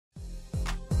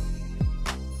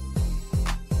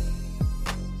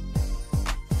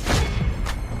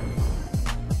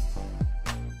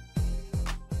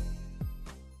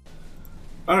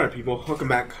Alright, people, welcome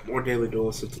back. More Daily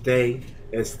Duels. So today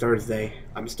is Thursday.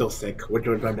 I'm still sick. We're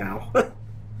doing by now.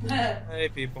 Hey,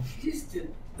 people.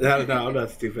 No, I'm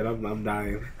not stupid. I'm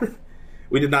dying.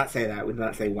 We did not say that. We did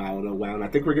not say wow, no wow. And I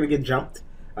think we're gonna get jumped.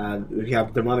 We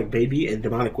have Demonic Baby and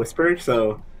Demonic Whisper,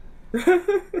 so.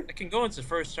 I can go into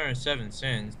first turn 7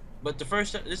 sins, but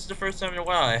this is the first time in a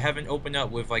while I haven't opened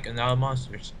up with like another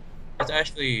monsters. It's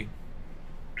actually.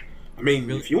 I mean,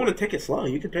 really... if you want to take it slow,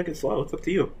 you can take it slow. It's up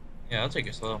to you. Yeah, I'll take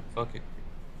it slow. Fuck it.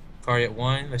 Card at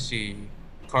 1. Let's see.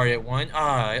 Card at 1.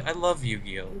 I love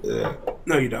Yu-Gi-Oh.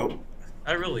 No, you don't.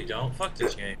 I really don't. Fuck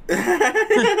this game.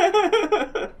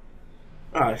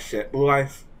 Oh shit, Blue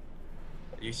Eyes.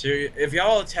 Are you serious? If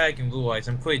y'all attacking Blue Eyes,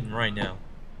 I'm quitting right now.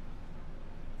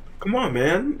 Come on,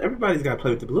 man. Everybody's got to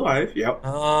play with the Blue Eyes. Yep.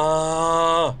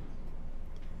 Oh.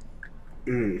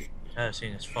 I haven't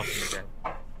seen this fucking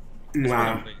guy.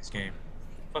 Wow. I play this game.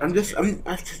 I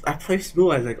play Blue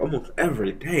Eyes like almost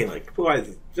every day. Like Blue Eyes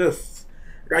is just.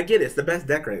 I get it, it's the best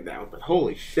deck right now, but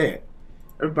holy shit,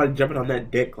 everybody jumping on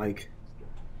that dick like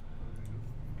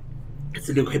it's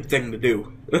a new hip thing to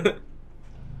do.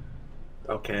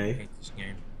 Okay. I hate this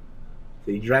game.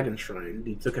 The Dragon Shrine.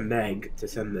 He took a nag to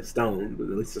send the stone, but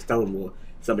at least the stone will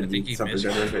summon something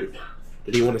different.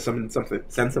 Did he want to summon something?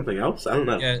 Send something else? I don't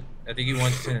know. Yeah, I think he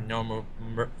wants to send a normal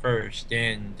first,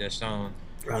 then the stone.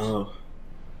 Oh.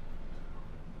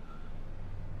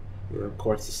 Yeah, of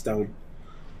course, the stone.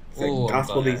 Like,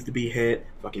 gospel needs to be hit.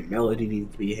 Fucking melody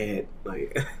needs to be hit.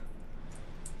 Like,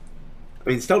 I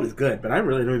mean, stone is good, but I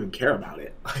really don't even care about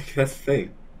it. Like, that's the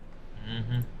thing.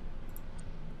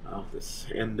 Oh, this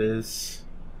hand is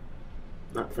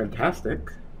not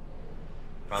fantastic.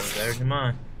 Probably better than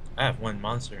mine. I have one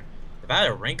monster. If I had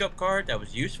a rank up card that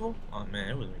was useful, oh man,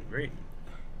 it would have been great.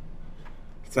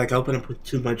 It's like I opened up with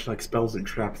too much like spells and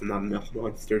traps and not enough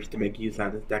monsters to make use out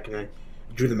of this deck, and I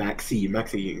drew the Maxi.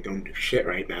 Maxi ain't going to do shit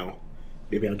right now.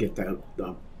 Maybe I'll get the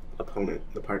opponent,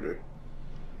 the partner.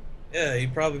 Yeah, he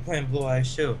probably playing Blue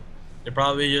Eyes too. They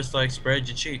probably just like spread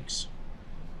your cheeks.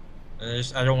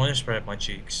 And I don't want to spread my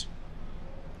cheeks.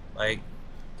 Like,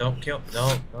 don't do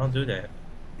that.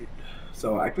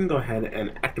 So I can go ahead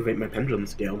and activate my Pendulum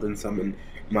Scale, and summon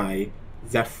my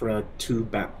Zefra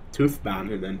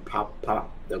Toothbound, and then pop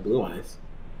the Blue Eyes.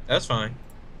 That's fine.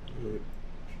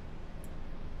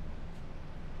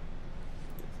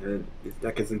 This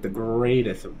deck isn't the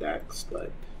greatest of decks,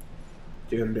 but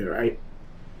you're gonna do it, right?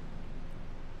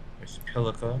 There's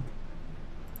Pilica.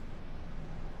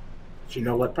 You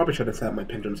know what? Probably should have set my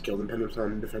Pendulum Skills and Pendulum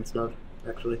on in defense mode,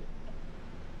 actually.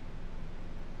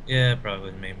 Yeah,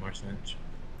 probably made more sense.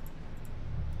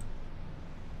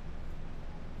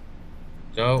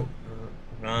 So,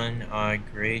 run our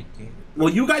great game. Will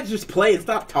you guys just play and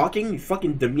stop talking, you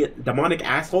fucking demonic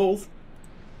assholes?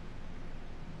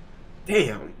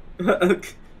 Damn.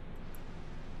 Alright,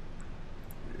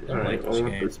 well,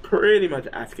 it's pretty much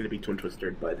asking to be Twin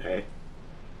Twistered, but hey.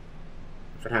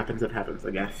 If it happens, it happens, I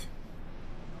guess.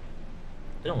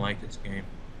 I don't like this game.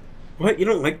 What? You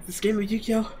don't like this game of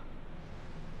Yu-Gi-Oh?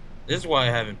 This is why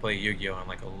I haven't played Yu-Gi-Oh in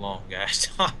like a long ass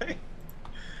time.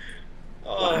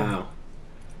 Oh. Wow.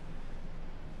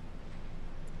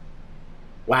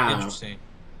 Wow.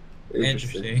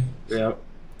 Interesting. Yep.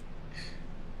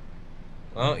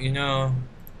 Well, you know.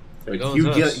 So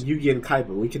Yu-Gi and Kaiba,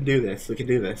 we can do this. We can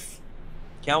do this.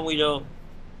 Can we though?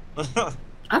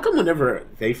 How come whenever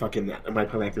they fucking might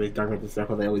play activate Dark Magic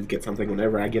Circle, they always get something?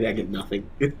 Whenever I get nothing.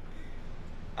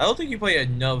 I don't think you play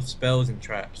enough spells and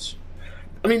traps.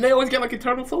 I mean, they always get like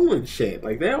Eternal Soul and shit.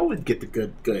 Like, they always get the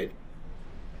good.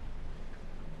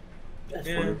 That's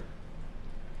funny.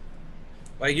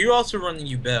 Like, you're also running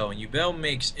Yubel, and Yubel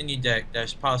makes any deck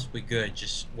that's possibly good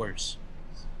just worse.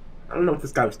 I don't know what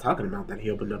this guy was talking about that he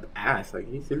opened up ass. Like,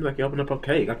 he seemed like he opened up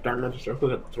okay. He got Dark Magic Circle,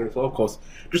 got Eternal Soul. Of course,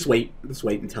 just wait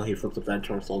until he flips up that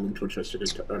Eternal Soul and Twin Twisted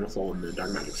Eternal Soul in the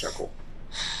Dark Magic Circle.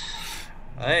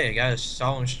 Hey, I got a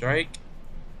Solemn Strike.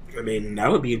 I mean,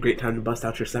 that would be a great time to bust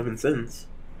out your 7 sins.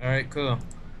 Alright, cool.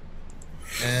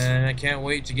 And I can't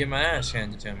wait to get my ass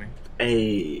handed to me.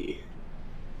 Hey.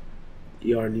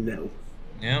 You already know.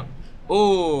 Yeah.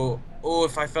 Oh,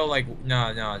 if I felt like...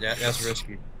 No, that's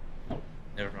risky.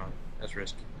 Never mind. That's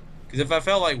risky. Because if I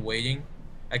felt like waiting,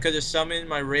 I could have summoned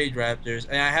my Raid Raptors,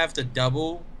 and I have to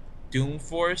double Doom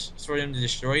Force for them to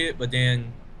destroy it, but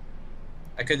then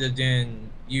I could have then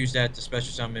used that to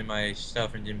special summon my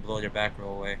stuff and then blow their back row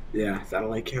away. Yeah,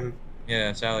 Satellite Cannon.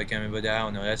 Yeah, Satellite Cannon, but I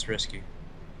don't know. That's risky.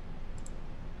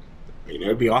 I mean, it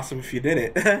would be awesome if you did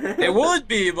it. It would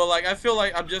be, but like I feel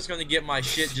like I'm just gonna get my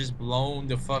shit just blown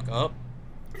the fuck up.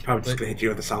 Probably just gonna hit you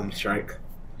with a Solemn Strike.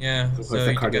 Yeah, so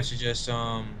I guess you just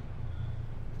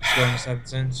Just going to 7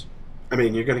 cents. I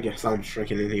mean, you're gonna get some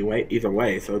stricken anyway, either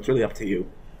way, so it's really up to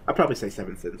you. I'd probably say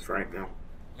 7 cents for right now.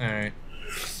 All right.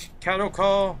 Cattle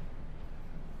call.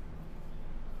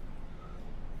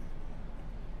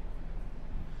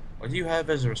 What do you have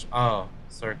as a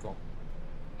circle?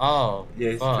 Oh,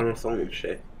 Yeah, it's fuck. Eternal Soul and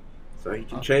shit. So he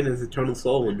can chain his Eternal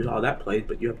Soul and do all that plays,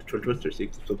 but you have the Twin Twister, so you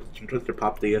can the Twin Twister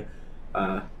pop the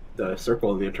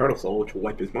circle and the Eternal Soul, which will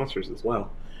wipe his monsters as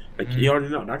well. Like you already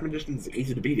know, Dark Magician is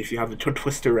easy to beat if you have the Twin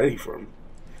Twister ready for him.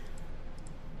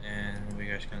 And we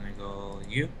guys gonna go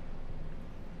you.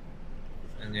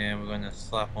 And then we're gonna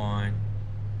slap on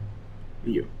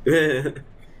You.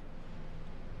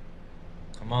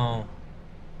 come on.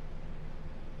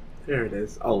 There it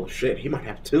is. Oh shit, he might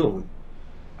have two of them.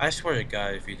 I swear to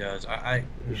God, if he does,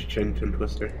 You should chain Twin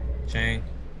Twister. chain.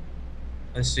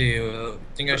 Let's see.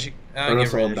 Think I should. And Get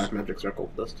also rid on of Dark Magic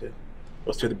Circle. Those two.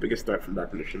 Those two are the biggest threat from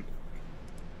Dark Magician.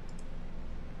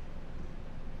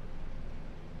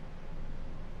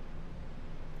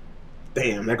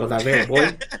 Damn, there goes that Veiler,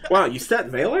 boy. Wow, you set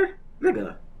Veiler?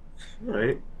 Nigga.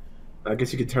 Alright. I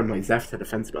guess you could turn my Zeph to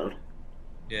defense mode.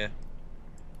 Yeah.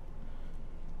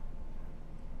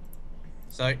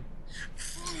 Sorry.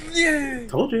 Yeah.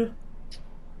 Told you.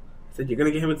 Said you're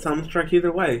gonna get hit with Summon Strike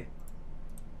either way.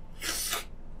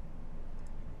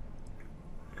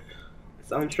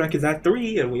 Summon Strike is at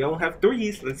 3, and we all have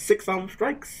 3s, so that's 6 Summon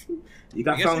Strikes. You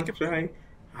got Summon Strike.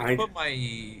 I put my.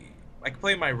 I can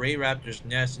play my Ray Raptor's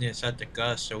Nest and then set the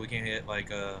Gust so we can hit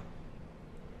like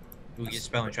we get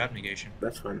spell and trap negation.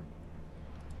 That's fine.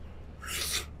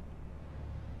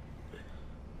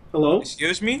 Hello?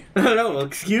 Excuse me? No,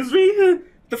 excuse me?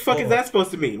 The fuck is that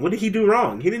supposed to mean? What did he do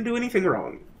wrong? He didn't do anything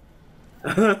wrong.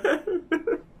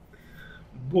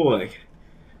 Boy.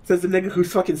 Says the nigga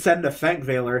who's fucking set an effect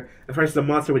Veiler and versus a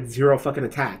monster with 0 fucking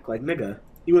attack. Like, nigga.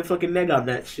 You went fucking neg on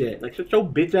that shit. Like, shut your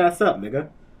bitch ass up, nigga.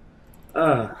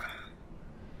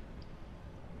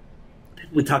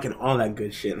 We talking all that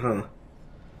good shit, huh?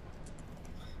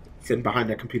 Sitting behind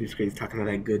that computer screen talking all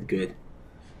that good.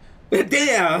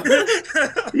 Damn!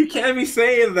 You can't be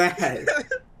saying that.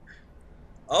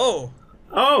 Oh.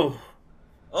 Oh.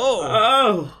 Oh.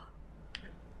 Oh.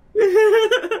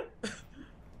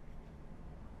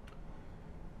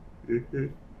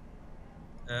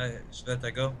 Should let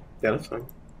that go? Yeah, that's fine.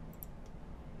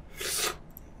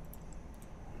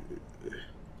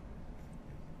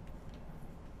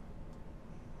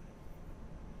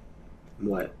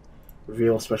 What?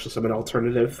 Reveal special summon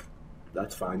alternative?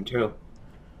 That's fine too.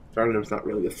 Alternative's not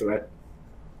really a threat.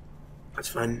 That's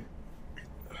fine.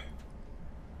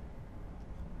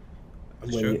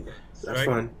 I'm waiting. That's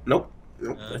fine. Nope.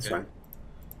 That's fine.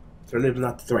 Alternative's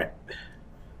not the threat.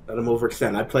 Let him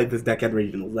overextend. I played this deck at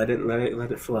regional. Let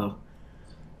it flow.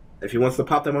 If he wants to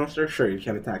pop the monster, sure, you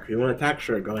can attack. If you want to attack,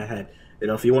 sure, go ahead. You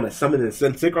know, if you want to summon and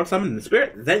send synchro summon in the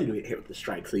spirit, then you get hit with the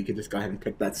strike. So you can just go ahead and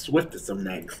pick that swift to some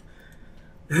eggs.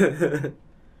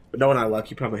 But knowing our luck,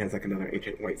 he probably has like another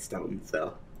ancient white stone.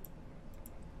 So,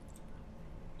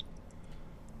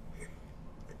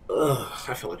 ugh,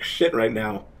 I feel like shit right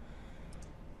now.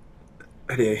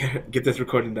 I need to get this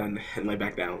recording done and lay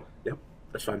back down. Yep,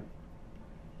 that's fine.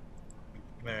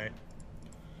 Alright.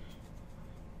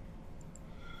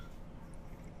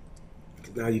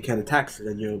 Now you can attack, so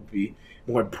then you'll be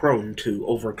more prone to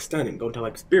overextend and go into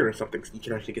like spear or something, so you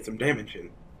can actually get some damage in,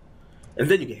 and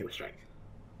then you get hit with strike.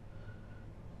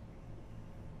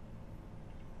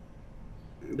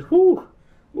 Whoo,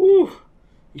 whoo!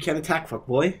 You can't attack, fuck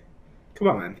boy. Come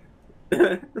on.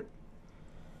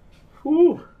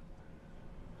 Whoo!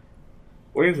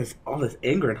 Where is this all this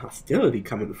anger and hostility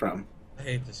coming from? I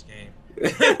hate this game.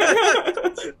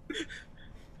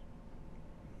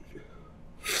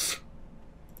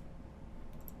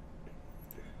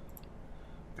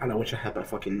 I wish I had my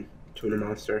fucking tuna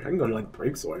monster. I can go to like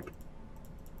break sword.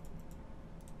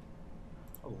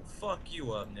 Oh, fuck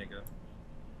you up, nigga.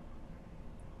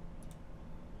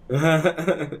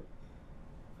 I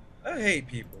hate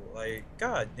people. Like,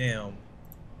 goddamn.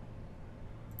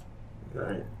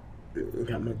 Alright.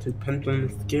 Got my 2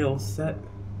 pendulum scales set.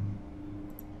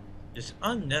 It's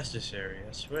unnecessary.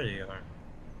 I swear they are.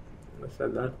 I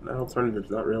said that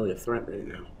alternative's not really a threat right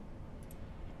now.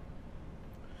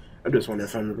 I'm just wondering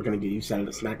if I'm ever going to get used out of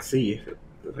this Max C.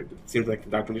 It seems like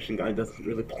the Dark Magician guy doesn't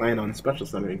really plan on special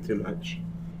summoning too much.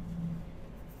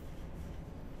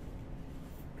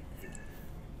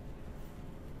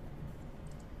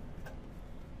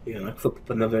 Yeah, like flip up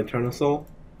another Eternal Soul.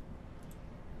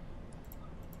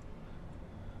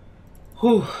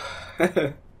 Whew.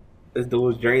 This duel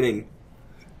is draining.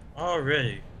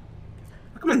 Already.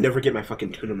 I'm gonna never get my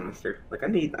fucking tuna monster. Like I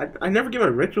never get my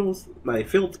rituals, my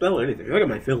field spell or anything. If I got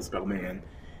my field spell, man,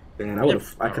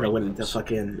 I could have went into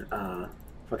fucking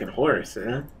Horus,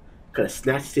 man. Could have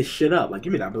snatched this shit up. Like,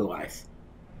 give me that blue eyes.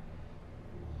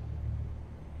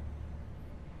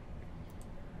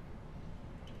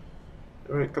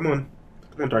 All right, come on,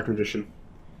 Dark Magician.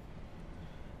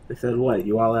 They said what?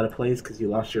 You all out of place because you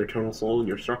lost your eternal soul in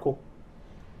your circle.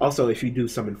 Also, if you do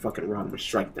summon fucking Ron,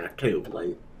 strike that too.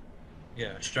 Like,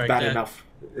 yeah, strike bad that. enough.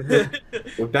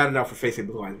 We're bad enough for facing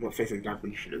blue eyes. We're facing Dark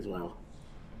Magician as well.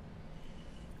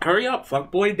 Hurry up,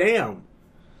 fuckboy! Damn.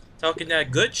 Talking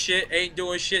that good shit, ain't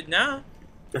doing shit now.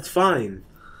 That's fine.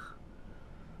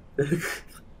 If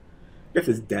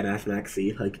it's dead ass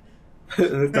Maxi, like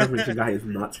this Dark Magician guy is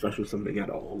not special something at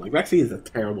all. Like Maxi is a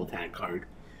terrible tag card.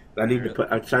 I need to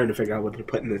put. I'm trying to figure out what to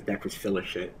put in this deck for filler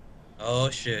shit. Oh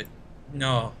shit!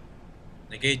 No,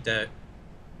 negate that.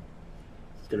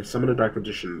 It's gonna summon a Dark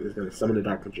Magician. It's gonna summon a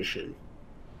Dark Magician.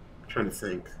 I'm trying to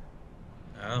think.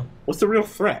 Oh. What's the real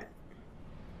threat?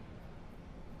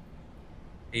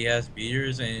 He has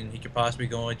beaters, and he could possibly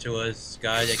go into a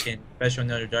guy that can special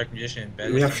another Dark Magician.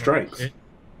 We have strikes.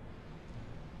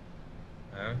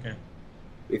 Okay.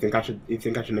 You think I should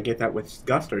negate that with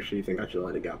Gust, or should you think I should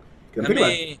let it go?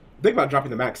 Think about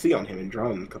dropping the Max C on him and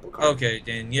drawing a couple cards. Okay,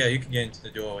 then yeah, you can get into the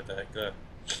duel with that. Good.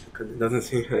 Because it doesn't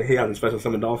seem he hasn't special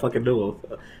summoned all fucking duels.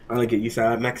 So I only get used to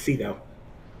that Max C though.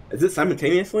 Is it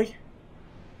simultaneously?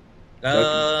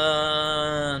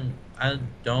 I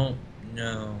don't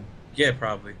know. Yeah,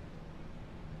 probably.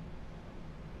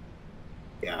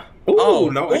 Yeah.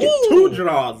 Ooh, no, I get 2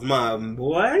 draws, my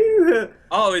boy.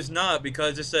 Oh, it's not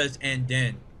because it says and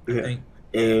then. I think.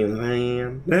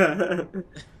 And then.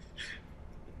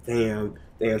 Damn.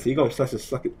 So you gonna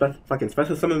fucking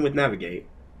special summon with Navigate?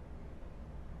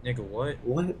 Nigga, what?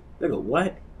 What? Nigga,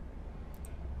 what?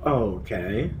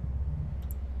 Okay.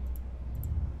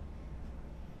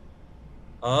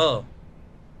 Oh.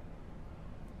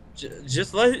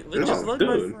 Just let my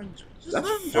friend.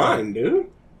 That's fine,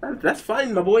 dude. That's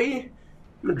fine, my boy. I'm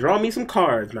gonna draw me some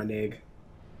cards, my nigga.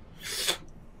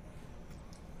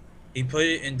 He put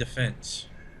it in defense.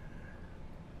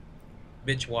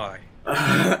 Bitch, why?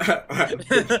 Why?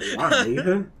 Because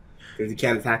he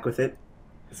can't attack with it.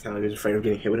 So he was afraid of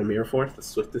getting hit with a Mirror Force, the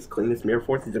swiftest, cleanest Mirror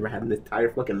Force he's ever had in his entire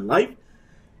fucking life.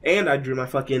 And I drew my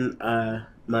fucking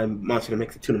my monster to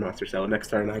make a tuna monster. So next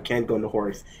turn I can't go into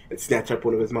Horus and snatch up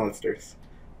one of his monsters.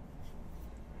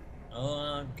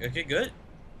 Okay, good.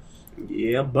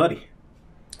 Yeah, buddy.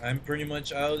 I'm pretty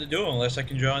much out of the duel unless I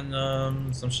can draw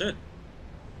in some shit.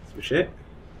 Some shit?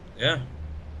 Yeah.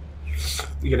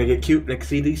 You gonna get cute next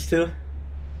to these two?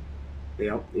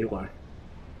 Yep, you are.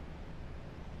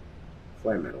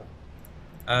 Flare metal.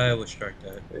 I would strike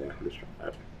that. Yeah, I'm just strike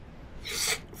that.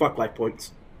 Fuck life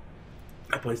points.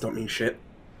 Life points don't mean shit.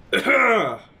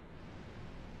 Life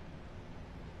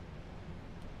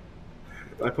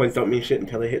points don't mean shit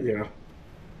until they hit 0.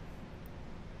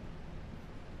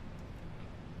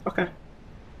 Okay.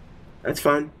 That's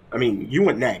fine. I mean, you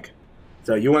went neg.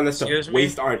 So you want us to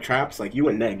waste our traps? Like, you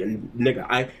went neg. And, nigga,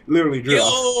 I literally drew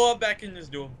I'm back in this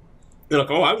duel. You're like,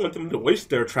 oh, I want them to waste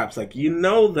their traps. Like, you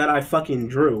know that I fucking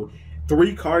drew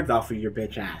 3 cards off of your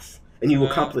bitch ass. And you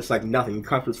accomplished, like, nothing. You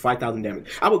accomplished 5,000 damage.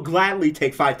 I would gladly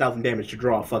take 5,000 damage to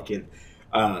draw fucking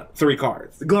 3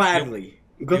 cards. Gladly.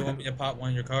 You want me to pop one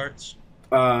of your cards?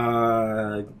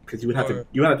 Because you would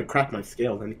have to crack my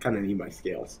scales. I kind of need my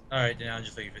scales. Alright, then I'll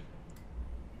just leave it.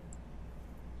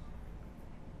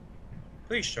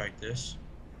 Please strike this.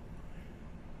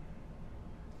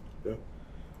 Yeah.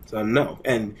 So no,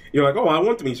 and you're like, oh, I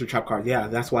want to use your trap cards. Yeah,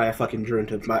 that's why I fucking drew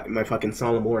into my fucking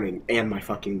Solemn Warning and my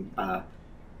fucking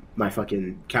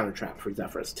counter trap for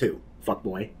Zefra's too. Fuck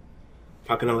boy,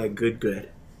 talking all that good.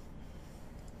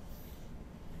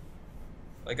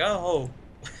 Like I hope.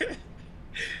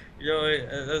 You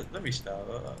know, let me stop.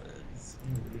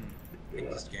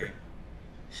 This game.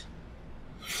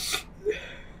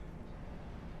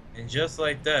 And just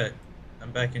like that,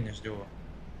 I'm back in this duel.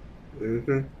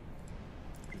 Mm-hmm.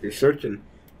 You're searching.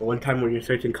 The one time when you're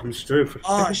searching comes through.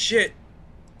 Oh shit!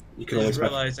 You can always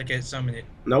realize I can't summon it.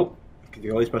 Nope. Because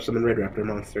you always special summon Red Raptor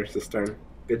monsters this turn.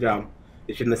 Good job.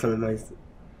 You shouldn't have summoned my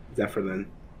Zefra then.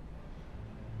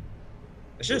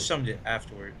 I should have summoned it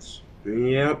afterwards.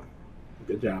 Yep.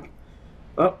 Good job.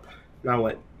 Oh, now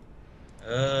what?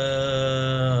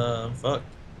 Fuck.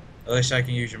 Unless I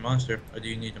can use your monster, or do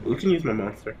you need the monster? You can use my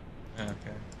monster.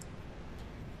 Okay.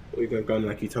 Are you gonna go in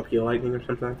like Utopia Lightning or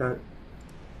something like that?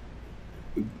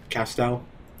 Castel?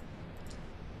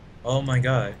 Oh my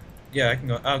god. Yeah, I can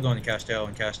go. I'll go into Castel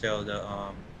and Castel the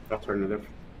Alternative.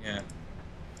 Yeah.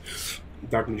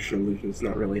 Dark Magician Illusion is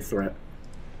not really a threat.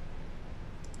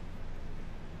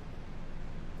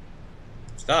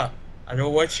 Stop. I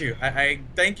don't want you. I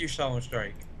thank you, Solemn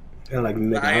Strike. And like,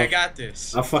 nigga, I got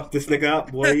this. I'll fuck this nigga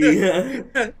up, boy.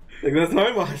 Like, that's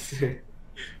my monster.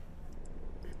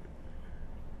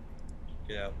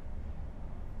 Get out.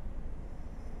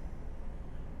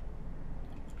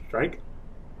 Strike.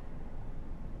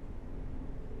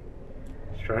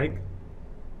 Strike.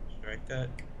 Strike that.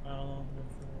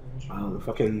 Wow, the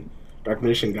fucking Dark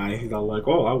Magician guy, he's all like,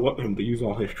 oh, I want him to use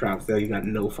all his traps. Then he got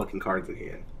no fucking cards in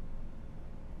hand.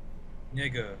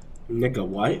 Nigga. Nigga,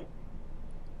 what?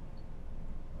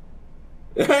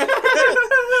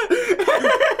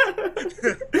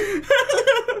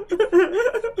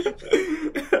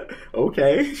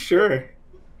 Okay, sure.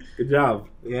 Good job.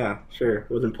 Yeah, sure.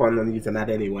 Wasn't planning on using that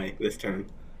anyway this turn.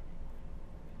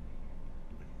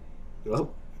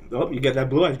 Well, you get that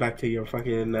blue eyes back to your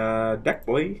fucking deck,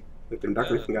 boy. With them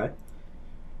Dark Magician guy.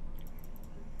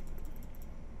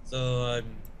 So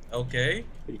I'm okay.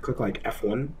 You click like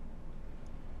F1.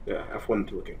 Yeah, F1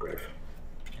 to look at grave.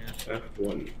 Yeah.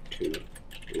 F1 to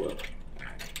look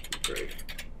at grave.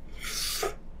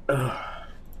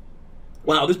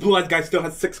 Wow, this blue eyes guy still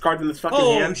has 6 cards in his fucking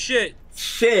hand. Oh shit!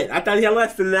 Shit, I thought he had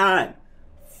less than that.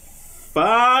 Fuck.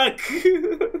 I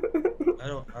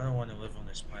don't want to live on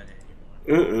this planet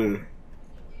anymore.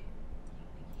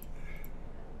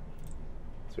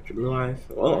 Switch your blue eyes.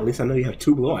 Well, at least I know you have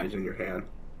 2 blue eyes in your hand.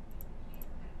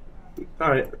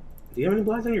 Alright. Do you have any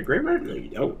blue eyes in your graveyard? No, you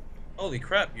don't. Holy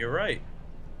crap, you're right.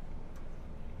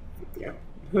 Yeah.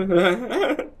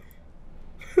 Bruh.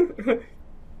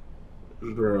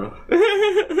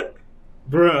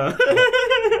 Bruh.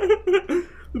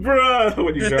 Bruh.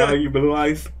 What, you draw your blue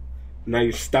eyes? Now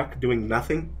you're stuck doing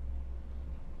nothing?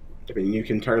 I mean, you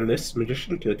can turn this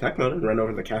magician to attack mode and run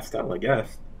over the castle, I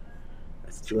guess.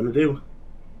 That's what you want to do.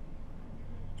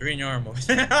 3 in your armor.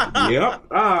 Yep.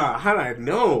 Ah, how did I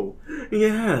know?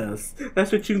 Yes.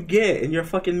 That's what you get in your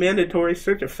fucking mandatory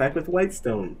search effect with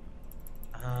Whitestone.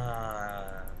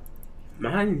 My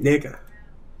nigga.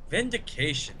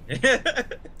 Vindication.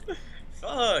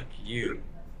 Fuck you.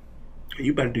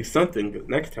 You better do something, because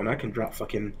next time I can drop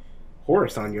fucking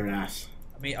Horus on your ass.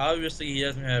 I mean, obviously he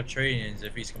doesn't have trade-ins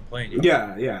if he's complaining.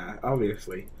 Yeah,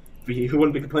 obviously. He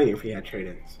wouldn't be complaining if he had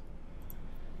trade-ins.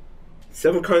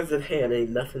 7 cards in hand ain't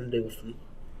nothing to do with them.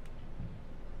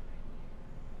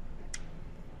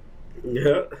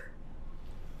 Yeah.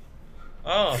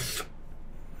 Oh.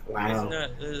 Wow.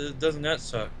 Doesn't that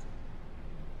suck?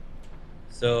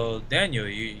 So Daniel,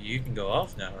 you can go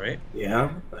off now, right?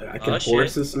 Yeah. I can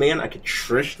Horus this man. I can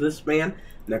Trish this man.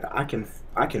 Like I can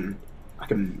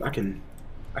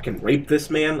rape this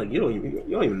man. Like you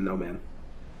don't even know, man.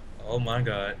 Oh my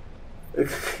god.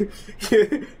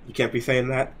 You can't be saying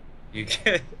that. You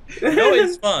can't. No,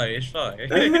 it's fine. It's fine.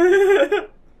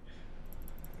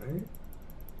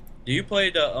 Do you play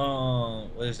the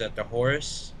what is that? The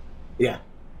Horus? Yeah.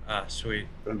 Ah, sweet.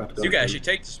 I'm about to go so you guys should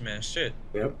take this man. Shit.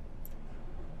 Yep.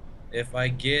 If I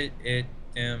get it,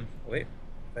 wait.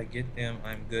 If I get them,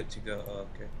 I'm good to go. Oh,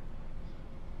 okay.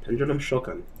 Pendulum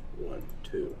Shokan. 1,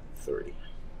 2, 3.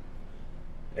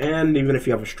 And even if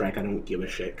you have a strike, I don't give a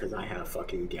shit because I have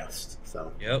fucking guests.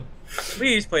 So. Yep.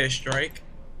 Please play a strike.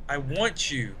 I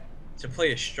want you to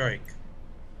play a strike.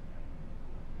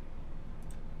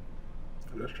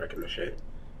 I'm not striking the shit.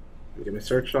 Give me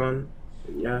search on.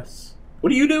 And yes.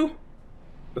 What do you do?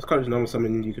 This card is normal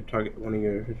summon. You could target one of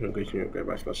your original creatures in your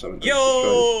graveyard spell summon. Yo!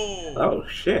 Oh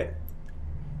shit.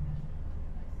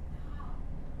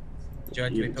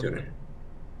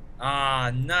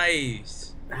 Ah,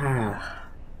 nice. Ah.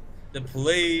 The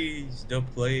plays.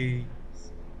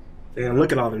 Damn,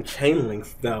 look at all them chain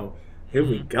links though. Here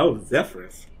we go,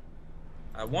 Zefras.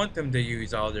 I want them to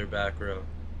use all their back row.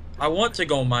 I want to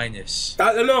go minus.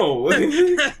 I don't know.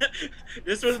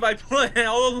 This was my plan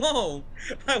all along.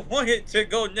 I wanted to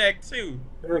go neck too.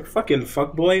 They're like fucking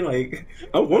fuckboy. Like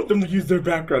I want them to use their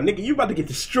background, nigga. You about to get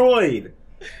destroyed.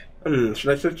 Should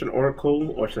I search an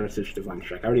Oracle or should I search Divine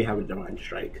Strike? I already have a Divine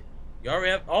Strike. You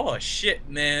already have. Oh shit,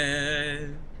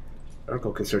 man.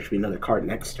 Oracle can search me another card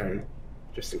next turn,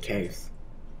 just in case.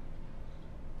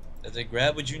 Does it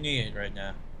grab what you need right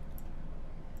now?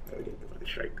 I get Divine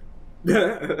Strike.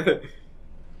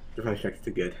 Divine Strike's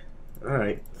too good.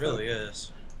 Alright. It really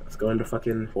is. Let's go into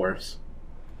fucking Horus.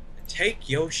 Take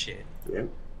your shit. Yep.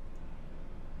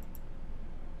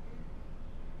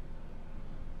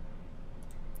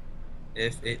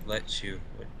 If it lets you.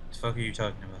 What the fuck are you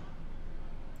talking about?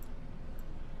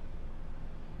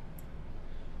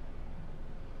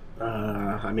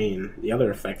 I mean, the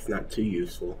other effect's not too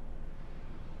useful.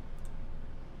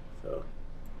 So.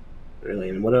 Really?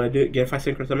 And what do I do? Get if I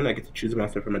synchro summon, I get to choose a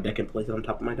master from my deck and place it on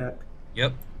top of my deck?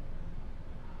 Yep.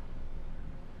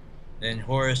 Then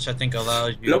Horus, I think,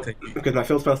 allows you Nope, to... because my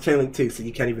field spell's Chainlink too, so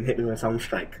you can't even hit me with a Solemn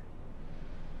Strike.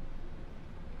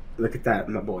 Look at that,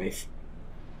 my boys.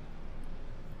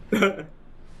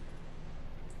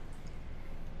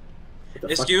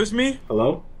 Excuse me?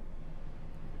 Hello?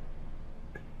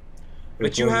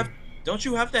 But you have... Don't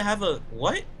you have to have a...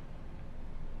 What?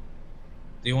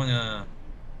 Do you want to...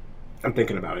 I'm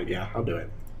thinking about it, yeah, I'll do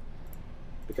it.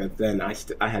 Because then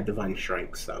I had Divine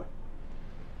Strike, so...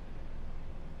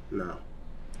 No.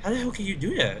 How the hell can you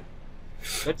do that?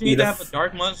 Don't you need to have a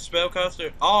Dark Month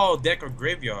spellcaster? Oh, deck or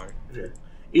graveyard. Yeah.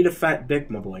 Eat a fat dick,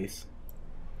 my boys.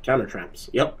 Counter traps.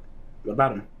 Yep. What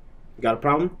about him? You got a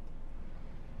problem?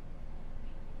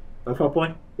 No, fuck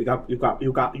boy. You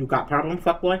got problem,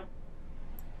 fuck boy.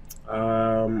 I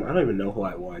don't even know who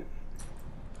I want.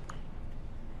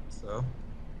 So.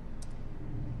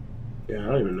 Yeah, I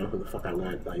don't even know who the fuck I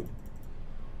want. Like,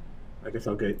 I guess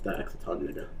I'll get that Exoton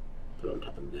nigga. Put it on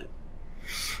top of that.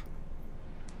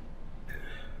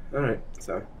 Alright,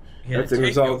 so. Yeah, everything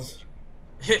resolves.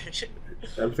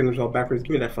 Everything resolved backwards.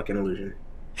 Give me that fucking illusion.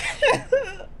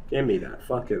 Give me that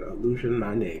fucking illusion,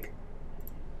 my nigga.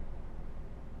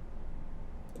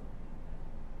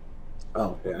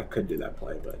 Oh, yeah, I could do that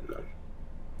play, but no.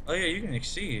 Oh, yeah, you can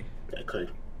exceed. I could.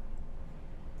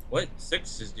 What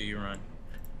sixes do you run?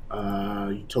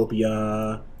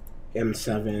 Utopia,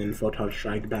 M7, Photon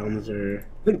Strike, Bouncer.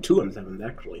 I think 2 M7s,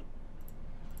 actually.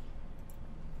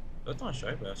 Photon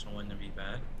Strike Bouncer wouldn't be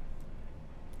bad.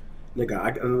 Nigga,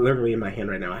 I'm literally in my hand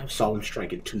right now. I have Solemn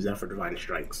Strike and 2 Zefra Divine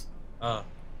Strikes. Oh.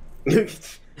 You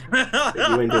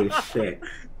ain't doing shit.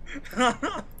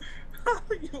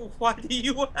 Why do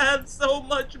you have so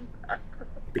much background?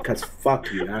 Because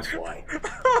fuck you, that's why.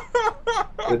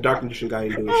 The Dark Magician guy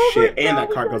ain't doing shit, and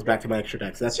that card goes back to my extra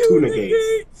deck. So that's 2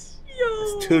 negates.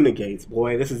 Yo. That's 2 negates,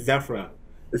 boy. This is Zefra.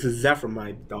 This is Zefra,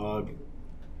 my dog.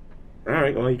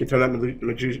 Alright, well, you can turn that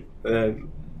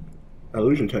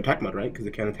illusion to attack mode, right? Because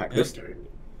it can't attack this turn.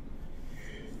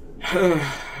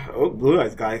 Oh, Blue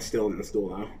Eyes guy is still in the stool,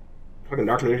 though. Fucking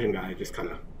Dark Magician guy just kind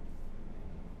of...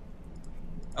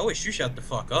 I wish you shut the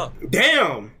fuck up.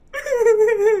 Damn!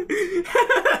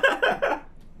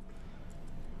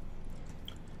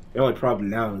 The only problem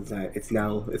now is that it's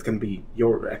gonna be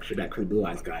your extra deck for the Blue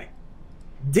Eyes guy.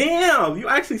 Damn! You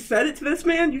actually said it to this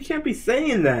man? You can't be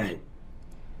saying that.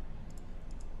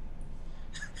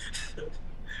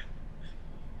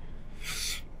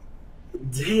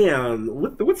 Damn!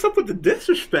 What's up with the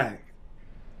disrespect?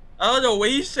 I don't know.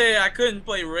 When you say I couldn't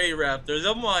play Ray Raptors,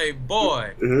 I'm like,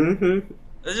 boy. Mm-hmm.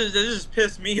 This just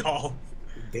pissed me off.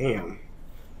 Damn.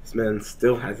 This man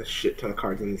still has a shit ton of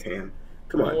cards in his hand.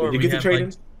 Come on, Or did you get to trade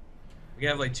him? We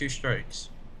have like 2 strikes.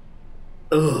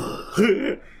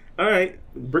 Ugh. Alright,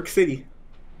 Brick City.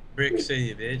 Brick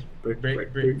City, bitch. Brick.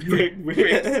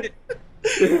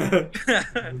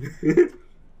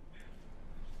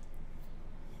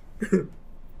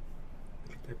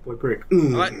 That boy Brick.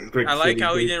 I like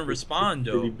how he didn't respond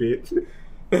though. Bitch.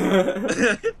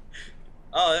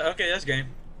 Oh, okay, that's game.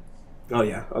 Oh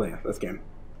yeah, that's game.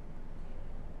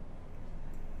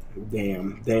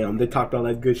 Damn, they talked all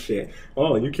that good shit.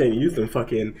 Oh, you can't use them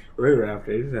fucking Ray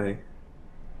Raptors. Like,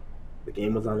 the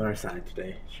game was on our side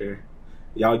today, sure.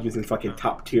 Y'all using fucking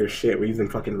top tier shit. We're using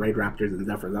fucking Raid Raptors and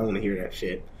Zephyrs. I don't want to hear that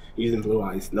shit. Using Blue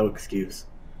Eyes, no excuse.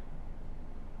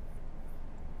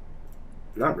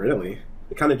 Not really.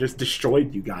 It kind of just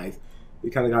destroyed you guys.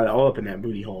 You kind of got it all up in that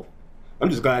booty hole. I'm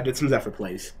just glad I did some Zephyr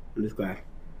plays. I'm just glad.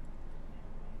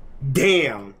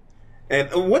 Damn.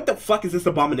 And what the fuck is this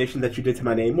abomination that you did to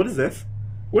my name? What is this?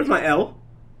 Where's my L?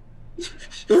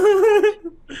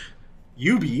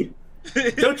 Yubel.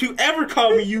 Don't you ever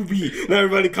call me Yubel. Now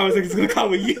everybody in the comment section is going to call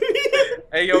me Yubel.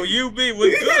 Hey, yo, Yubel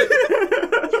was good.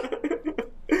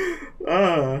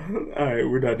 Alright,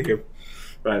 we're done here.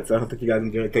 Right, so I hope you guys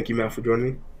enjoyed. Thank you, Maou, for joining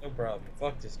me. No problem.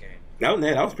 Fuck this game. That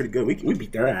was pretty good. We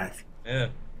beat their ass. Yeah.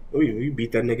 We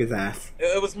beat that nigga's ass.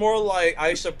 It was more like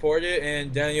I supported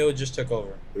and Daniel just took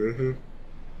over. Mm-hmm.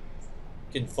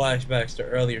 Getting flashbacks to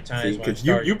earlier times when I Because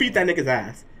started. you beat that nigga's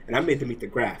ass, and I made them eat the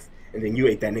grass, and then you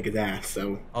ate that nigga's ass,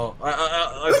 so... Oh,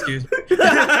 excuse me.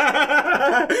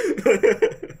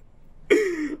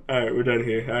 Alright, we're done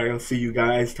here. Alright, I'll see you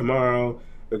guys tomorrow.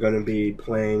 We're going to be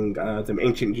playing some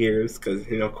Ancient Gears, because,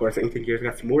 you know, of course, Ancient Gears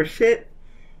got some more shit.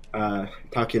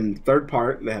 Talking third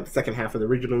part, they have second half of the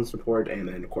originals report, and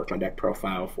then, of course, my deck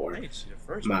profile for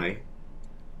my...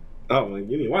 Oh, well,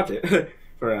 you need to watch it.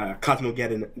 For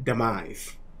Cosmogeddon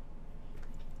Demise.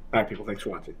 Alright, people, thanks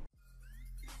for watching.